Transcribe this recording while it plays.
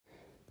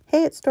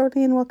Hey, it's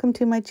Dorothy and welcome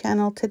to my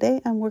channel. Today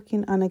I'm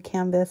working on a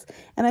canvas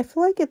and I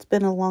feel like it's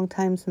been a long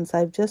time since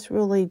I've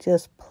really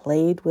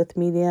played with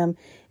medium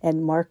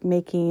and mark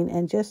making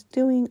and just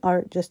doing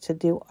art just to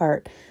do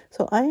art.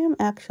 So I am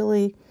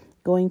actually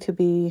going to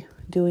be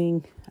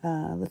doing,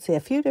 a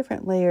few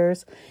different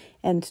layers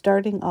and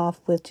starting off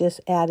with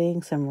just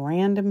adding some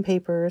random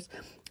papers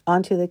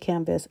onto the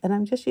canvas. And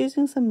I'm just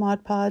using some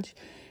Mod Podge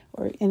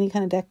or any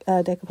kind of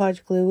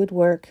decoupage glue would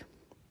work.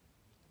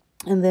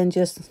 And then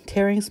just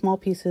tearing small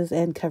pieces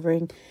and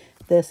covering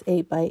this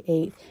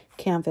 8x8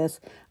 canvas.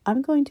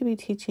 I'm going to be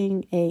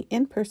teaching a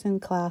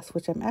in-person class,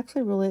 which I'm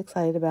actually really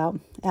excited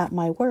about at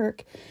my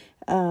work.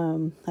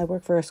 I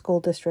work for a school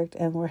district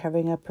and we're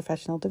having a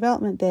professional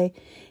development day.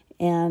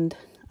 And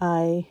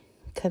I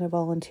kind of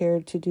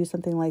volunteered to do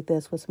something like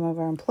this with some of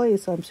our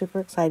employees. So I'm super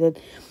excited.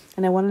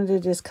 And I wanted to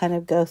just kind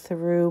of go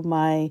through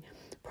my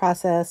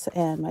process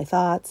and my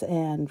thoughts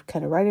and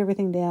kind of write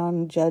everything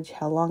down, judge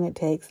how long it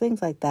takes,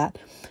 things like that.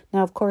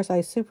 Now, of course,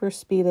 I super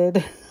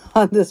speeded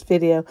on this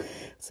video,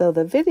 so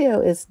the video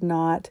is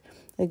not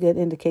a good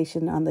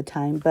indication on the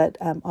time, but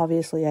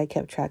obviously I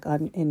kept track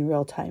in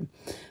real time.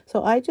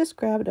 So I just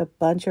grabbed a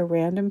bunch of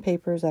random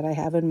papers that I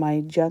have in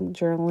my junk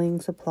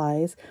journaling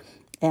supplies,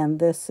 and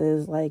this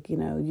is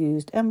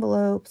used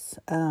envelopes,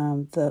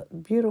 the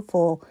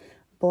beautiful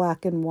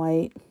black and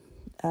white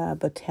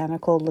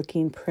botanical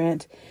looking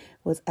print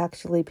was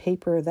actually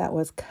paper that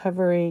was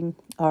covering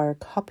our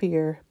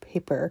copier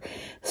paper.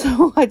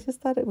 So I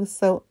just thought it was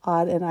so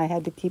odd and I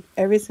had to keep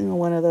every single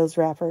one of those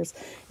wrappers.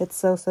 It's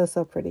so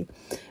pretty.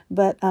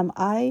 But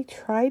I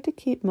tried to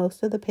keep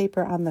most of the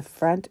paper on the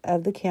front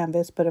of the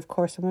canvas, but of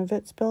course some of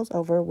it spills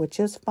over, which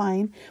is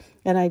fine.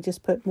 And I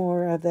just put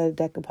more of the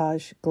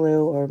decoupage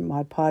glue or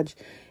Mod Podge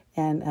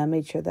and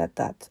made sure that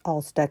that's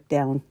all stuck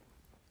down.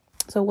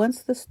 So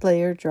once this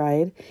layer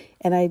dried,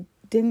 and I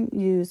didn't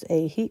use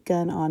a heat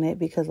gun on it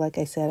because, like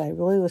I said, I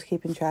really was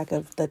keeping track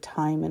of the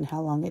time and how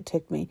long it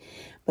took me.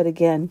 But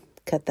again,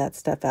 cut that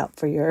stuff out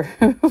for your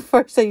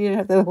so you don't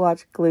have to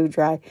watch glue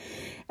dry.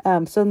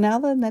 So now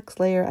the next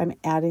layer, I'm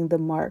adding the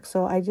mark.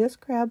 So I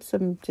just grabbed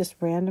some just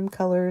random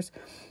colors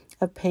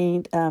of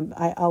paint.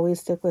 I always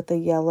stick with the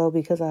yellow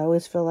because I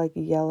always feel like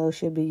yellow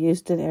should be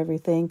used in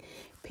everything.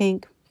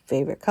 Pink,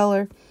 favorite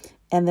color.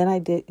 And then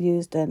I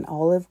used an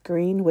olive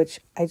green, which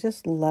I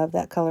just love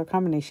that color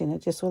combination.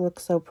 It just will look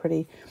so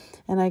pretty.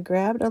 And I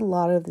grabbed a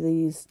lot of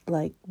these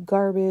like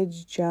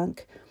garbage,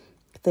 junk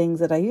things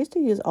that I used to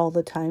use all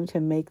the time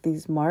to make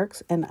these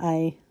marks. And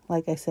I,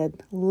 like I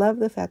said, love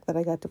the fact that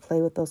I got to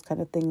play with those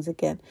kind of things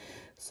again.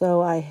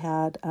 So I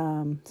had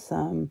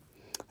some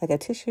like a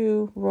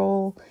tissue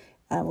roll,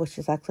 which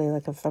is actually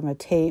from a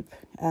tape,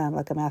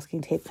 like a masking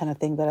tape kind of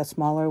thing, but a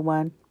smaller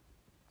one.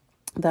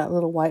 That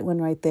little white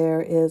one right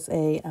there is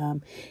a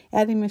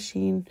adding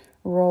machine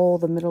roll,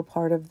 the middle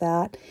part of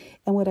that.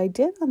 And what I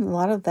did on a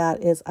lot of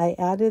that is I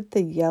added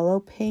the yellow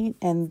paint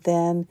and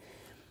then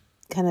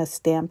kind of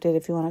stamped it,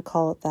 if you want to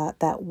call it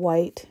that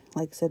white,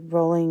 like I said,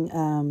 rolling,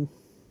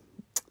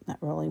 not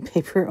rolling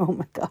paper, oh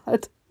my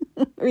God,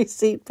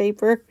 receipt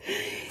paper,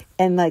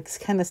 and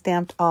kind of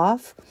stamped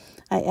off.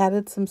 I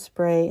added some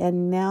spray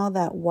and now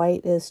that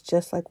white is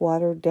just like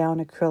watered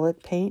down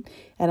acrylic paint,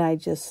 and I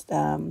just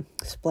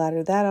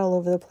splattered that all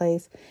over the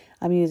place.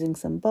 I'm using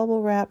some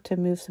bubble wrap to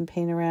move some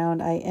paint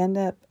around. I end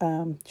up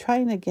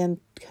trying again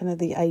kind of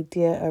the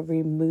idea of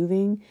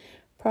removing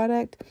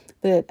product,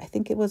 but I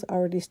think it was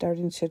already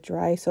starting to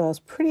dry, so I was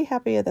pretty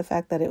happy with the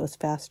fact that it was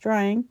fast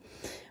drying,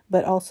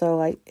 but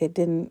also it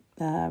didn't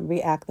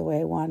react the way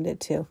I wanted it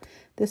to.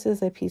 This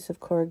is a piece of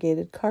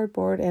corrugated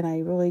cardboard, and I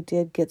really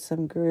did get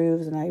some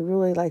grooves, and I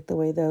really like the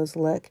way those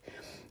look.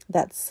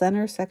 That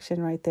center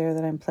section right there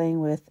that I'm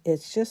playing with,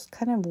 it's just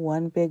kind of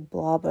one big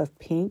blob of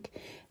pink.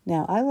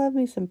 Now, I love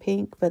me some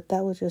pink, but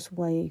that was just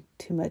way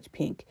too much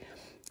pink.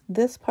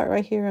 This part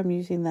right here, I'm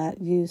using that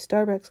used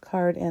Starbucks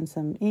card and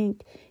some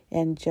ink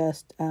and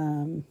just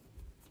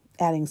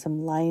adding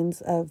some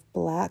lines of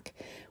black,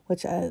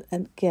 which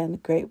again,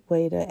 great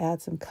way to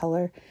add some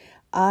color.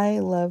 I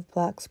love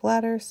black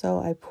splatter, so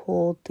I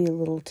pulled the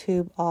little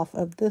tube off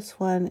of this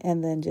one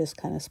and then just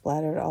kind of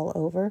splattered all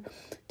over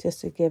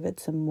just to give it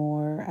some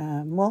more,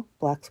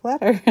 black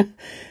splatter.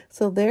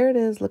 So there it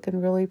is,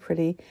 looking really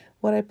pretty.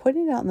 What I put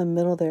it out in the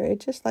middle there, it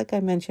just, like I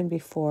mentioned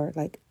before,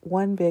 like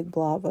one big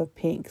blob of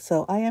pink.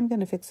 So I am going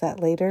to fix that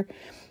later,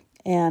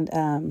 and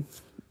I'll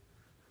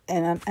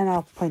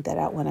point that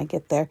out when I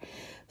get there.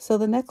 So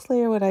the next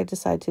layer, what I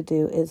decide to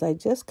do is I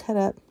just cut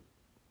up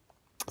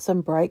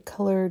some bright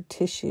colored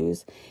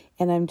tissues,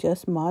 and I'm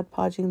just Mod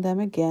Podging them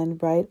again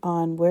right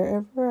on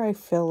wherever I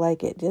feel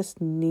like it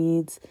just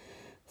needs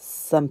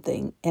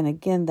something. And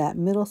again, that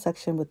middle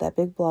section with that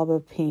big blob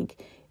of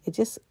pink, it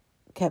just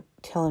kept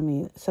telling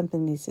me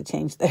something needs to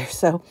change there.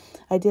 So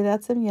I did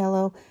add some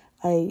yellow.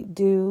 I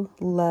do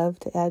love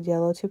to add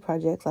yellow to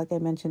projects. Like I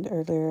mentioned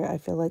earlier, I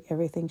feel like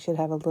everything should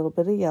have a little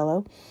bit of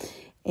yellow.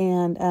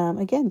 And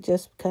again,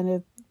 just kind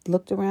of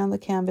looked around the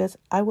canvas.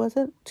 I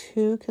wasn't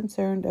too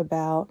concerned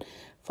about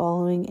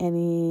following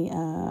any,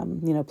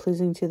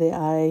 pleasing to the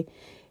eye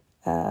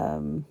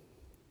rules,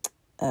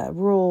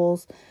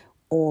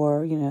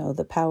 or,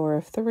 the power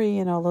of three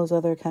and all those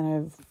other kind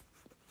of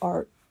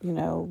art,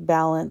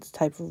 balance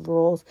type of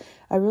rules.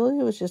 I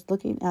really was just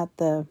looking at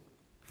the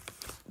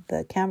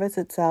canvas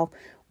itself,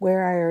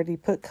 where I already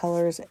put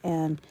colors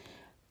and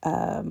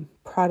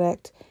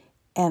product,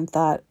 and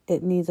thought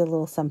it needs a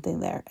little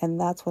something there.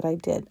 And that's what I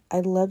did.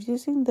 I love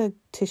using the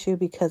tissue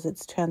because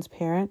it's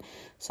transparent.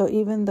 So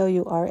even though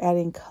you are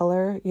adding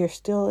color, you're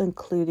still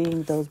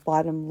including those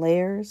bottom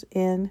layers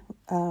in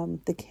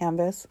the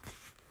canvas.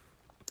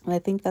 And I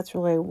think that's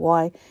really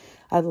why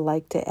I'd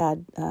like to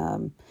add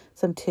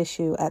some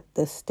tissue at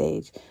this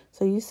stage.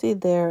 So you see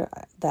there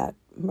that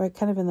right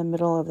kind of in the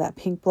middle of that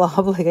pink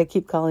blob, like I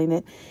keep calling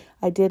it,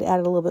 I did add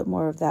a little bit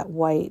more of that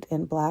white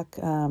and black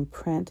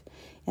print.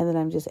 And then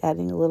I'm just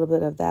adding a little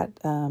bit of that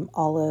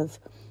olive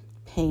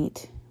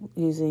paint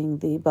using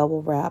the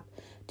bubble wrap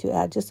to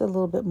add just a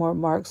little bit more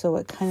mark, so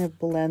it kind of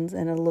blends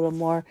in a little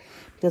more,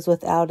 because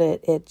without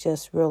it, it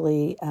just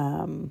really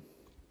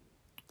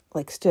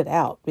stood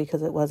out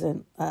because it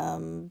wasn't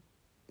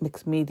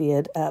mixed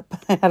media'd up.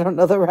 I don't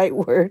know the right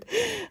word.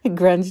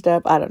 Grunged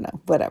up. I don't know.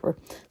 Whatever.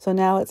 So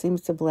now it seems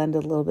to blend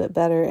a little bit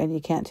better, and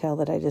you can't tell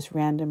that I just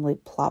randomly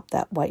plopped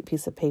that white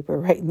piece of paper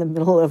right in the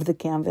middle of the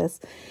canvas.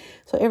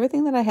 So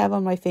everything that I have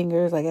on my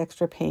fingers, like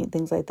extra paint,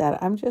 things like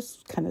that, I'm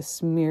just kind of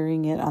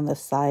smearing it on the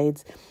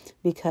sides,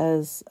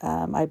 because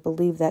I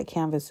believe that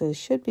canvases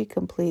should be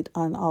complete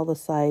on all the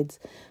sides.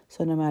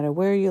 So no matter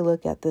where you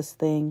look at this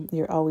thing,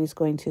 you're always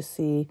going to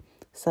see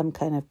some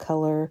kind of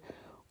color,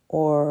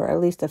 or at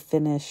least a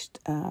finished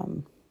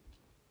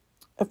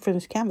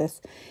canvas.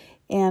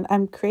 And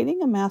I'm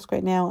creating a mask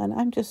right now, and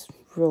I'm just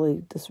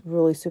this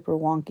really super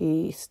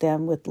wonky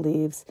stem with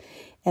leaves.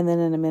 And then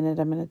in a minute,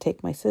 I'm going to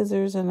take my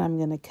scissors and I'm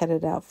going to cut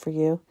it out for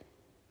you.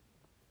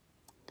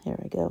 Here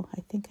we go.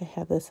 I think I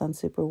have this on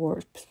super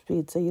warp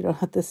speed, so you don't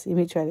have to see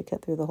me try to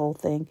cut through the whole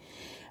thing.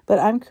 But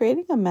I'm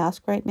creating a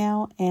mask right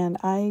now, and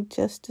I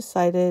just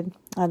decided,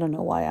 I don't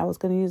know why, I was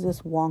going to use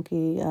this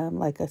wonky,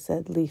 like I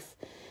said, leaf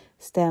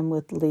stem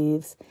with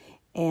leaves.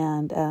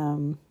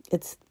 And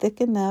it's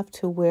thick enough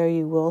to where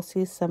you will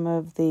see some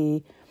of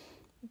the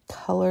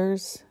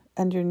colors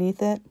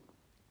underneath it.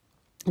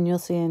 And you'll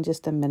see in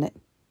just a minute.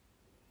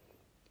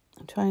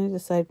 I'm trying to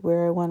decide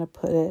where I want to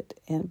put it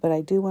in, but I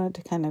do want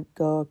it to kind of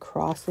go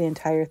across the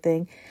entire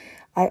thing.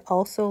 I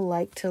also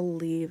like to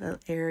leave an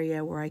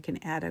area where I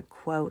can add a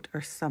quote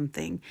or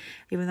something.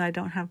 Even though I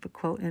don't have a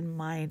quote in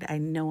mind, I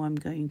know I'm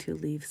going to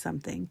leave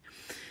something.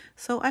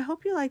 So I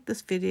hope you like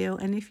this video,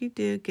 and if you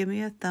do, give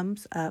me a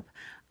thumbs up.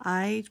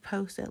 I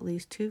post at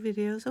least 2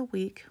 videos a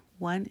week.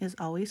 One is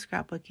always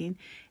scrapbooking,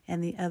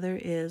 and the other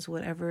is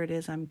whatever it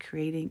is I'm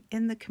creating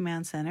in the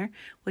Command Center,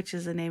 which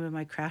is the name of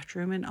my craft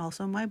room and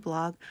also my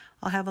blog.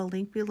 I'll have a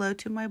link below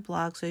to my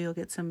blog, so you'll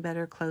get some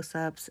better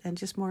close-ups and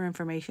just more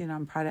information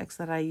on products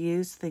that I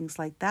use, things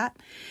like that.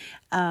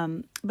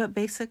 But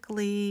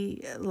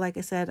basically, like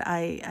I said,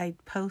 I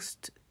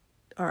post,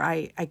 or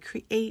I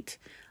create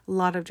a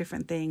lot of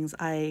different things.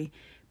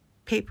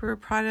 Paper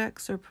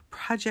projects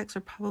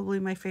are probably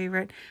my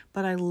favorite,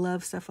 but I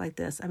love stuff like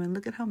this. I mean,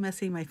 look at how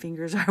messy my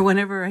fingers are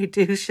whenever I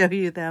do show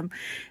you them.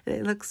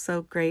 It looks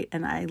so great,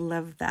 and I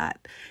love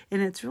that.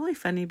 And it's really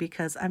funny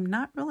because I'm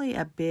not really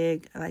a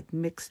big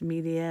mixed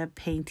media,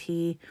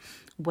 painty,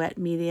 wet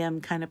medium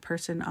kind of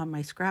person on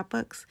my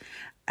scrapbooks.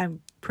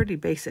 I'm pretty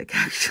basic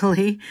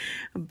actually,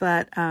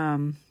 but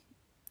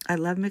I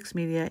love mixed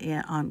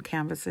media on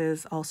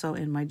canvases, also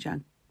in my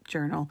junk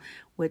journal,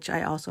 which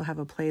I also have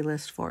a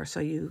playlist for, so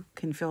you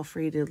can feel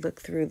free to look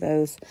through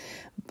those.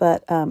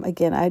 But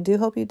again, I do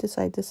hope you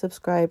decide to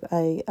subscribe.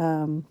 I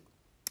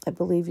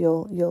believe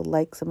you'll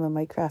like some of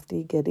my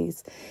crafty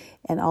goodies.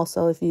 And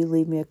also, if you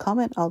leave me a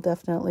comment, I'll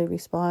definitely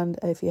respond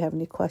if you have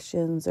any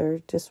questions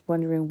or just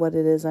wondering what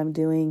it is I'm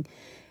doing,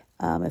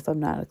 if I'm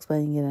not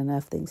explaining it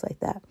enough, things like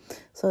that.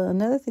 So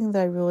another thing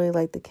that I really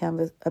like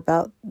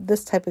about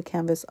this type of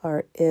canvas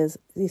art is,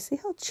 you see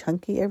how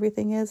chunky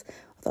everything is?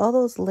 With all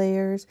those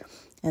layers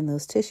and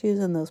those tissues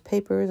and those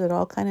papers, it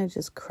all kind of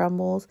just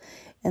crumbles.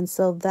 And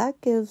so that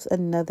gives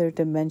another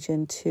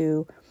dimension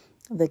to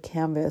the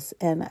canvas.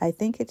 And I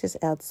think it just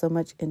adds so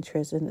much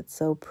interest, and it's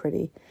so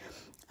pretty.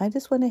 I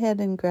just went ahead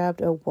and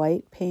grabbed a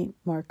white paint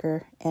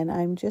marker, and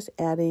I'm just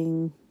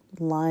adding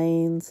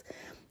lines,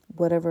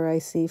 whatever I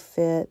see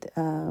fit,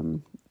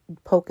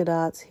 polka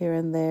dots here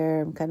and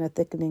there. I'm kind of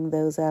thickening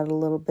those out a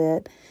little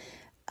bit.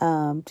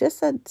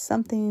 Just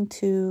something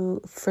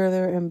to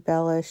further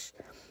embellish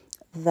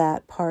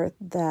that part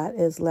that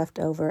is left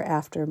over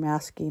after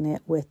masking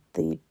it with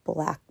the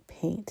black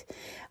paint.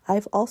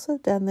 I've also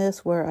done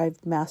this where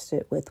I've masked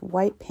it with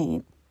white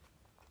paint,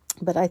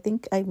 but I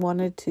think I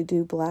wanted to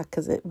do black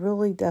because it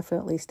really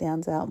definitely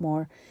stands out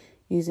more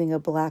using a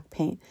black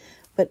paint.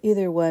 But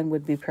either one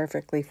would be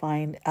perfectly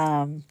fine.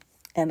 And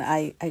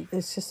I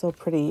it's just so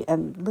pretty.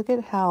 And look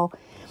at how,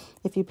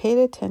 if you paid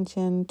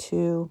attention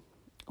to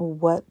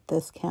what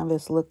this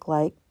canvas looked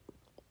like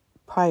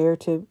prior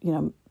to,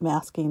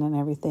 masking and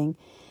everything,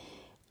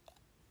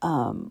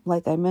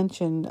 like I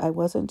mentioned, I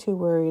wasn't too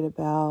worried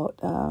about,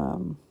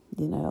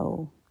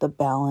 the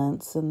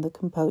balance and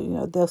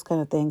the those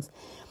kind of things,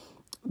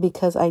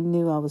 because I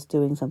knew I was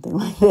doing something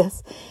like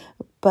this.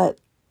 But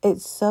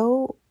it's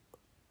so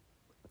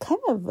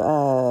kind of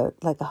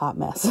like a hot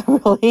mess,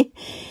 really.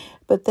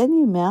 But then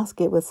you mask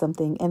it with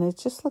something and it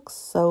just looks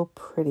so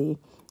pretty.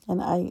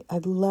 And I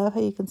love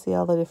how you can see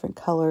all the different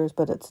colors,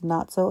 but it's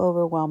not so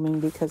overwhelming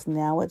because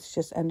now it's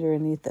just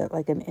underneath it,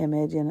 like an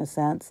image in a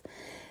sense.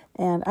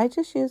 And I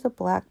just use a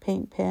black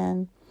paint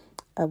pen,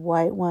 a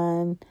white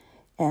one,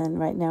 and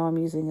right now I'm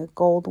using a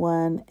gold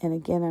one. And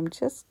again, I'm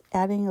just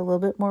adding a little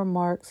bit more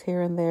marks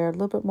here and there, a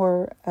little bit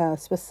more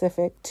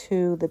specific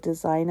to the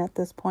design at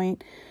this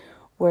point,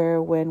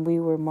 where when we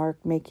were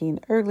mark making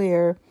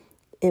earlier,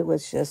 it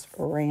was just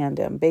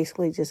random,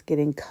 basically just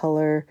getting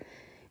color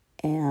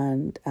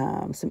and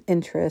some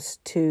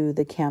interest to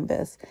the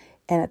canvas.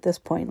 And at this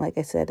point, like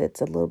I said,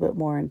 it's a little bit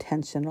more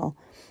intentional.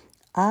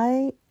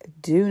 I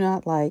do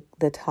not like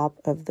the top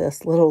of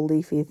this little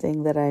leafy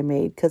thing that I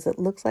made because it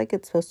looks like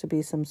it's supposed to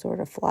be some sort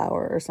of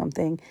flower or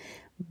something,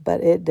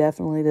 but it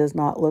definitely does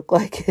not look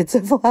like it's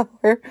a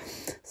flower.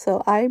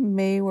 So I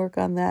may work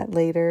on that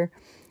later,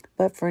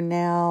 but for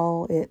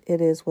now it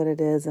is what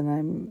it is, and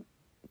I'm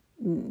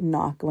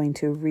not going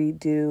to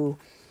redo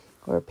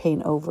or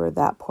paint over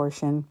that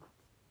portion.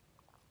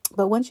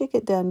 But once you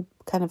get done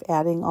kind of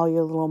adding all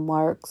your little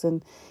marks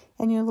and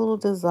your little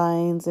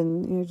designs,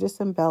 and you're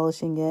just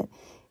embellishing it,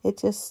 it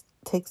just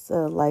takes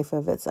a life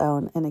of its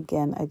own. And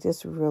again, I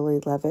just really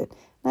love it.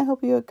 And I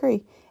hope you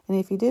agree. And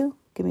if you do,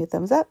 give me a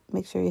thumbs up.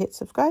 Make sure you hit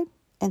subscribe.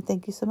 And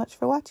thank you so much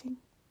for watching.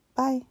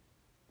 Bye.